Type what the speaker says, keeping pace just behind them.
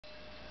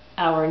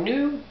Our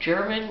new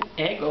German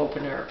egg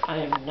opener. I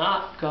am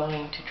not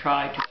going to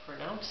try to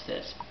pronounce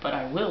this, but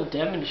I will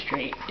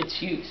demonstrate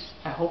its use.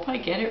 I hope I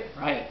get it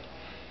right.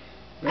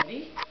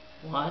 Ready?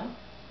 1,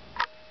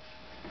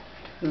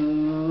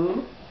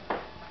 2,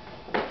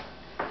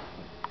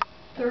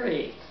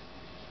 3.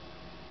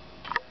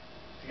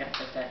 I gotta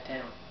put that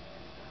down.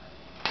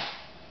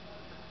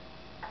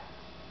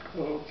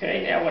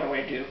 Okay, now what do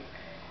I do?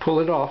 Pull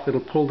it off.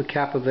 It'll pull the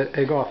cap of the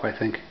egg off, I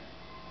think.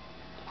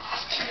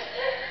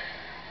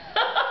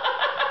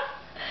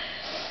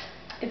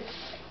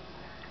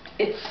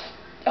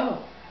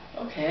 Oh,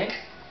 okay.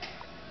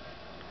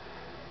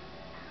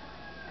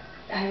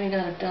 I may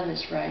not have done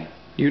this right.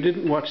 You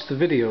didn't watch the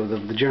video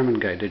of the German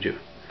guy, did you?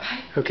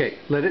 Okay,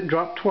 let it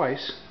drop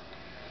twice.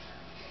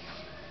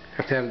 You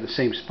have to have it in the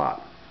same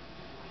spot.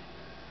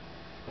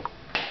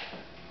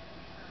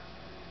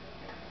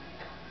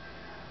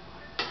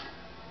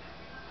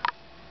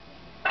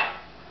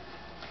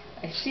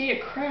 I see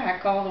a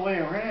crack all the way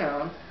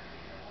around.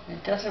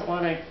 It doesn't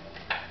want to...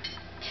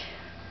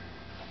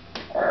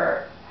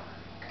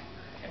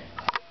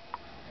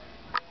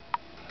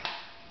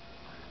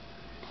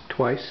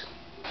 Twice.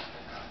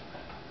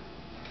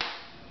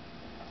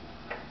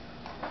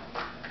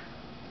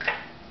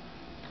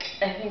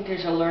 I think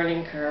there's a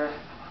learning curve.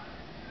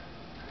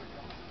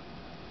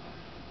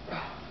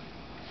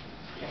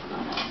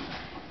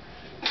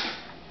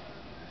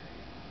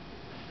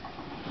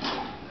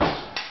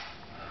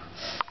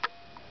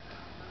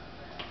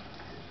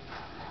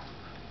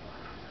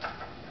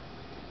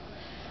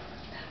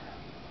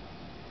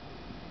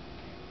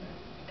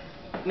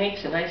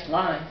 Makes a nice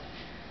line.